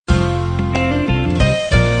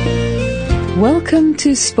Welcome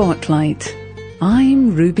to Spotlight.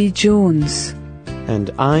 I'm Ruby Jones.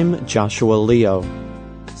 And I'm Joshua Leo.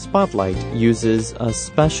 Spotlight uses a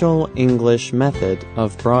special English method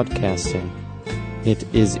of broadcasting. It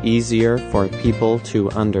is easier for people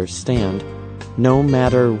to understand, no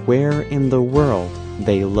matter where in the world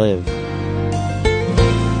they live.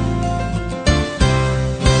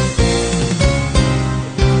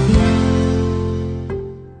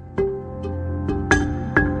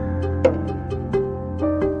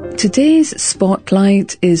 Today's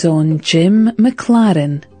Spotlight is on Jim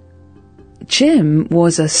MacLaren. Jim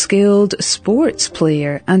was a skilled sports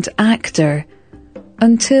player and actor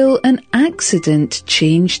until an accident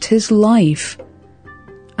changed his life.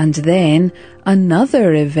 And then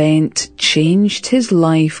another event changed his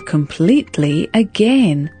life completely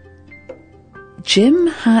again. Jim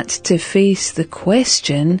had to face the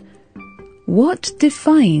question, what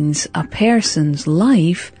defines a person's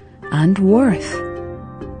life and worth?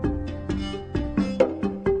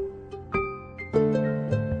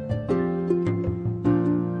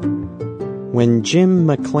 When Jim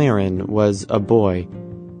MacLaren was a boy,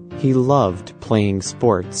 he loved playing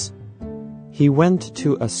sports. He went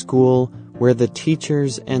to a school where the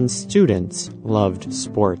teachers and students loved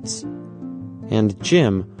sports. And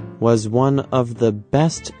Jim was one of the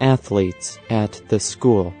best athletes at the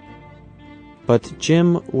school. But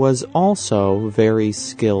Jim was also very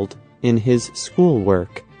skilled in his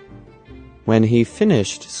schoolwork. When he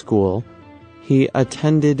finished school, he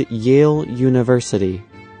attended Yale University.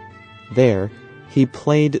 There, he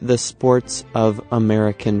played the sports of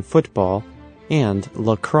American football and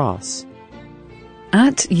lacrosse.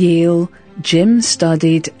 At Yale, Jim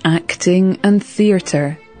studied acting and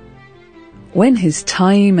theatre. When his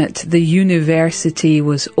time at the university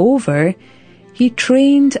was over, he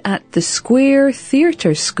trained at the Square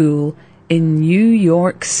Theatre School in New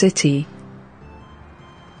York City.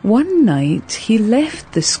 One night, he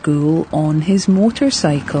left the school on his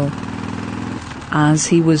motorcycle. As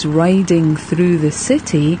he was riding through the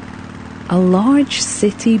city, a large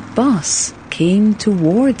city bus came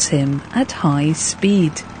towards him at high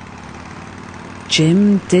speed.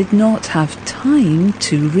 Jim did not have time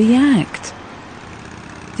to react.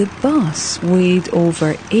 The bus weighed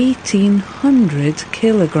over 1,800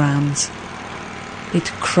 kilograms.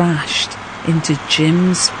 It crashed into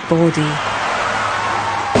Jim's body.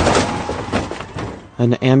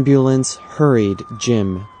 An ambulance hurried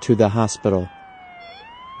Jim to the hospital.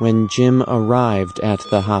 When Jim arrived at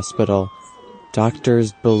the hospital,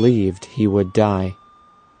 doctors believed he would die.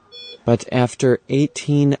 But after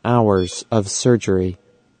 18 hours of surgery,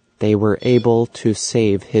 they were able to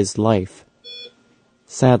save his life.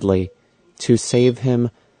 Sadly, to save him,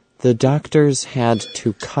 the doctors had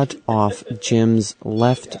to cut off Jim's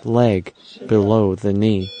left leg below the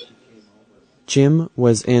knee. Jim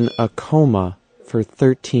was in a coma for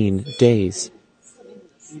 13 days.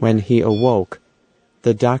 When he awoke,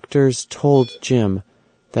 the doctors told Jim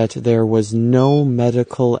that there was no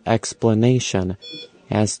medical explanation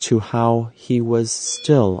as to how he was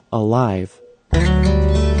still alive.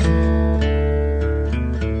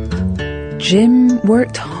 Jim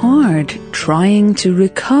worked hard trying to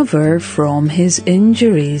recover from his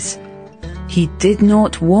injuries. He did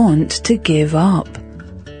not want to give up.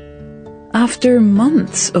 After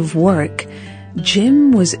months of work,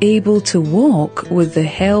 Jim was able to walk with the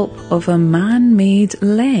help of a man-made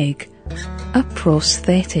leg, a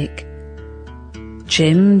prosthetic.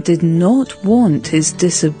 Jim did not want his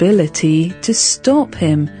disability to stop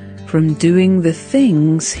him from doing the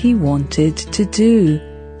things he wanted to do.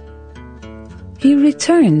 He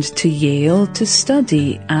returned to Yale to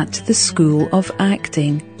study at the School of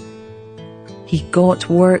Acting. He got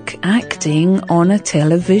work acting on a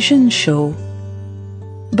television show.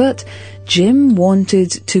 But Jim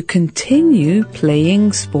wanted to continue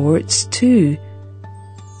playing sports too,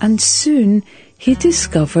 and soon he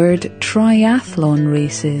discovered triathlon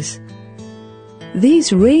races.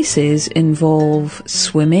 These races involve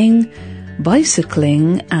swimming,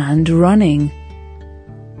 bicycling and running.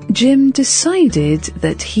 Jim decided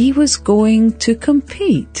that he was going to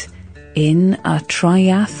compete in a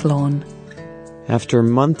triathlon. After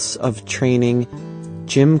months of training,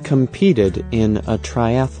 Jim competed in a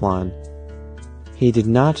triathlon. He did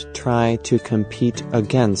not try to compete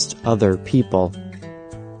against other people.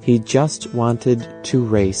 He just wanted to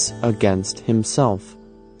race against himself.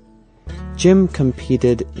 Jim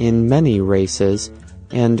competed in many races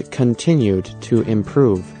and continued to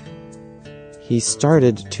improve. He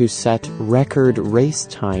started to set record race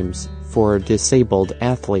times for disabled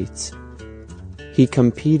athletes. He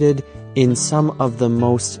competed in some of the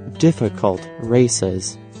most difficult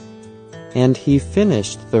races. and he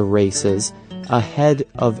finished the races ahead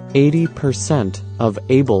of 80% of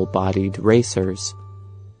able-bodied racers.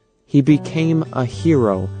 He became a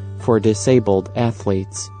hero for disabled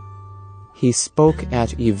athletes. He spoke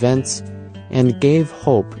at events and gave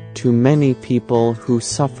hope to many people who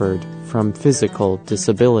suffered from physical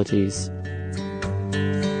disabilities.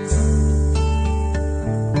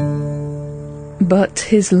 But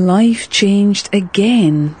his life changed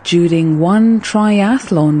again during one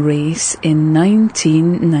triathlon race in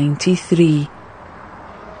 1993.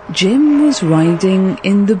 Jim was riding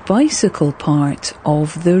in the bicycle part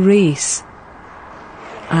of the race.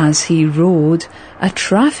 As he rode, a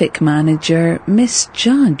traffic manager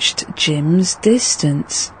misjudged Jim's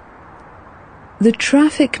distance. The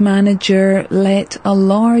traffic manager let a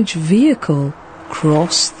large vehicle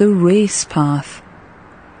cross the race path.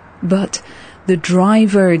 But the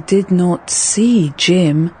driver did not see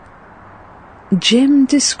Jim. Jim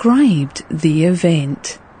described the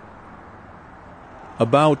event.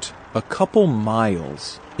 About a couple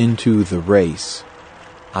miles into the race,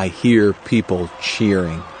 I hear people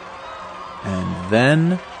cheering. And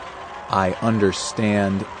then I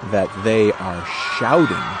understand that they are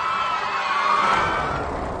shouting.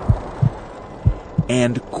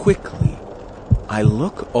 And quickly, I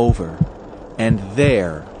look over, and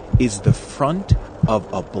there is the front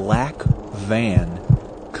of a black van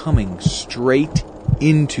coming straight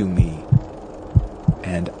into me.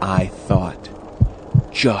 And I thought,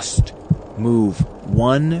 just move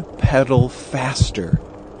one pedal faster,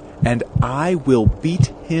 and I will beat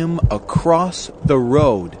him across the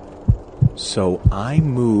road. So I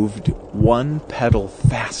moved one pedal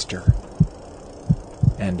faster.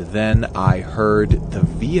 And then I heard the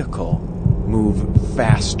vehicle move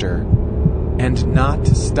faster and not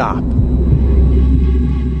stop.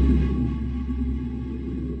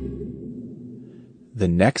 The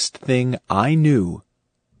next thing I knew,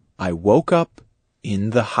 I woke up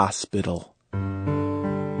in the hospital.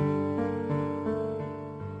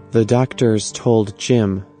 The doctors told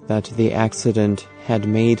Jim that the accident had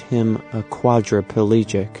made him a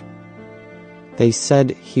quadriplegic. They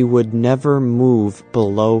said he would never move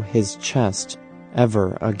below his chest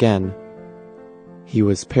ever again. He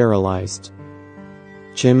was paralyzed.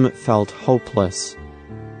 Jim felt hopeless.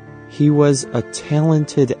 He was a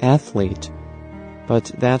talented athlete, but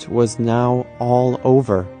that was now all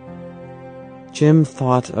over. Jim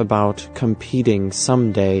thought about competing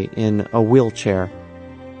someday in a wheelchair,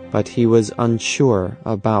 but he was unsure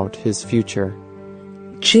about his future.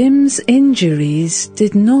 Jim's injuries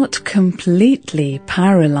did not completely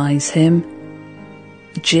paralyze him.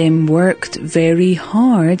 Jim worked very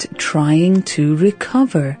hard trying to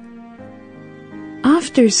recover.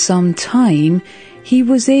 After some time, he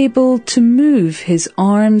was able to move his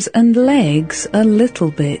arms and legs a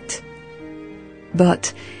little bit.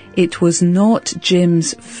 But it was not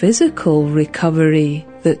Jim's physical recovery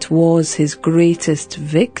that was his greatest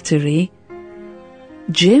victory.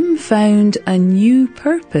 Jim found a new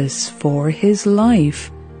purpose for his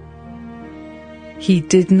life. He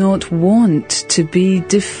did not want to be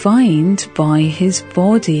defined by his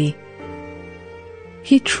body.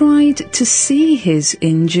 He tried to see his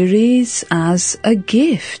injuries as a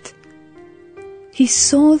gift. He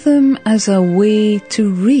saw them as a way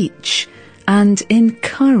to reach and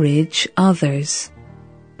encourage others.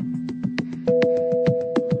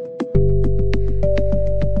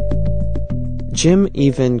 Jim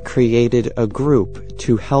even created a group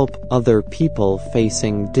to help other people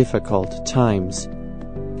facing difficult times.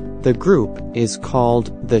 The group is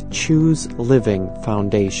called the Choose Living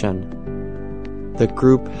Foundation. The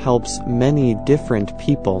group helps many different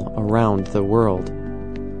people around the world.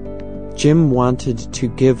 Jim wanted to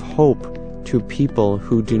give hope to people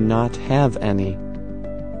who do not have any.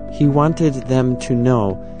 He wanted them to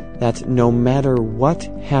know that no matter what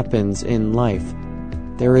happens in life,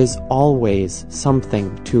 there is always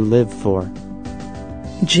something to live for.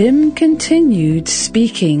 Jim continued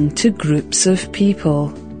speaking to groups of people,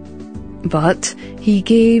 but he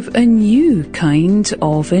gave a new kind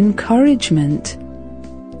of encouragement.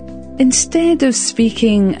 Instead of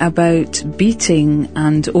speaking about beating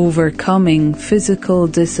and overcoming physical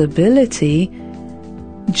disability,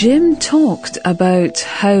 Jim talked about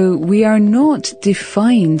how we are not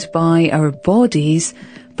defined by our bodies,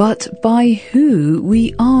 but by who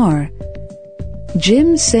we are.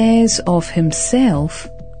 Jim says of himself,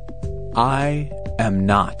 I am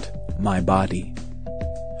not my body.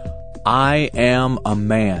 I am a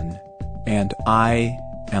man, and I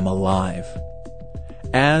am alive.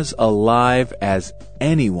 As alive as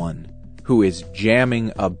anyone who is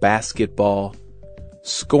jamming a basketball,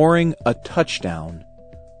 scoring a touchdown,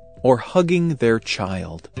 or hugging their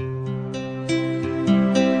child.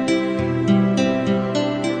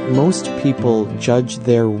 Most people judge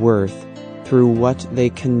their worth through what they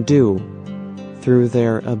can do, through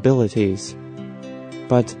their abilities.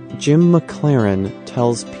 But Jim MacLaren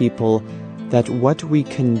tells people that what we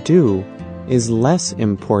can do is less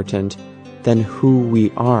important than who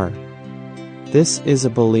we are. This is a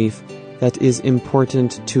belief that is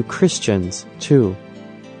important to Christians too.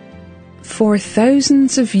 For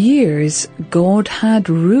thousands of years, God had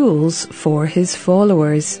rules for his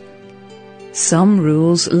followers. Some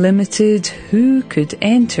rules limited who could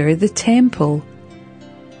enter the temple.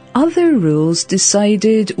 Other rules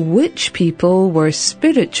decided which people were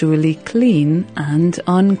spiritually clean and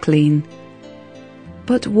unclean.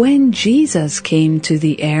 But when Jesus came to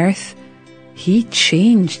the earth, he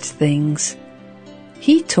changed things.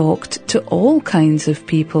 He talked to all kinds of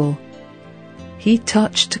people. He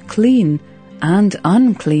touched clean and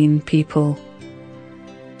unclean people.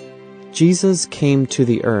 Jesus came to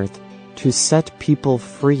the earth to set people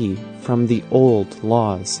free from the old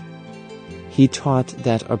laws. He taught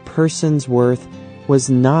that a person's worth was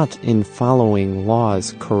not in following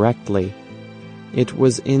laws correctly. It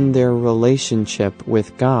was in their relationship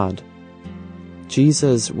with God.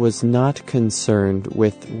 Jesus was not concerned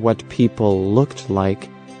with what people looked like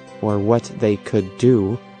or what they could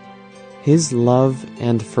do. His love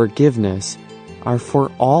and forgiveness are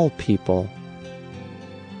for all people.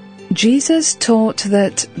 Jesus taught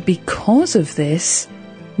that because of this,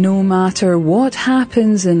 no matter what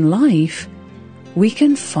happens in life, we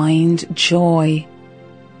can find joy.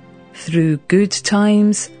 Through good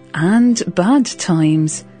times and bad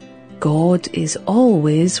times, God is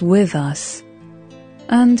always with us.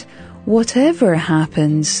 And whatever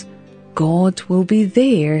happens, God will be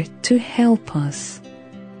there to help us.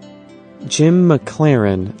 Jim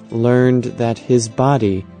MacLaren learned that his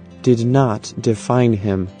body did not define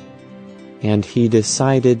him, and he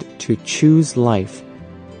decided to choose life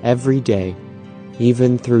every day,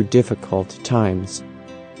 even through difficult times.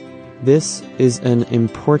 This is an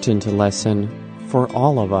important lesson for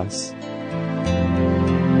all of us.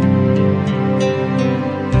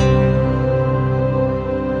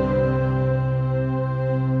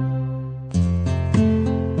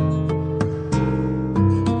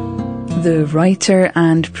 The writer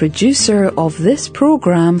and producer of this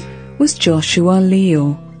program was Joshua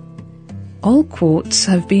Leo. All quotes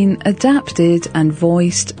have been adapted and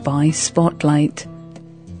voiced by Spotlight.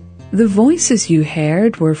 The voices you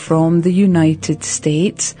heard were from the United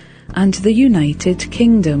States and the United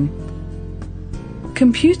Kingdom.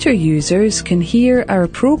 Computer users can hear our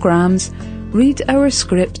programs, read our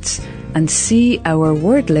scripts, and see our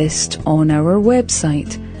word list on our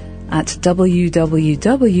website at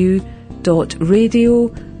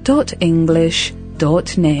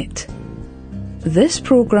www.radio.english.net. This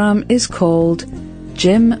program is called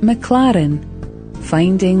Jim MacLaren,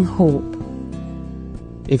 Finding Hope.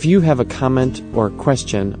 If you have a comment or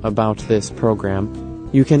question about this program,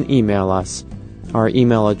 you can email us. Our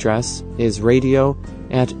email address is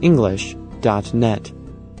radio@english.net.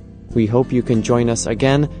 We hope you can join us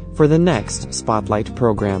again for the next Spotlight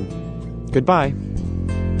program. Goodbye.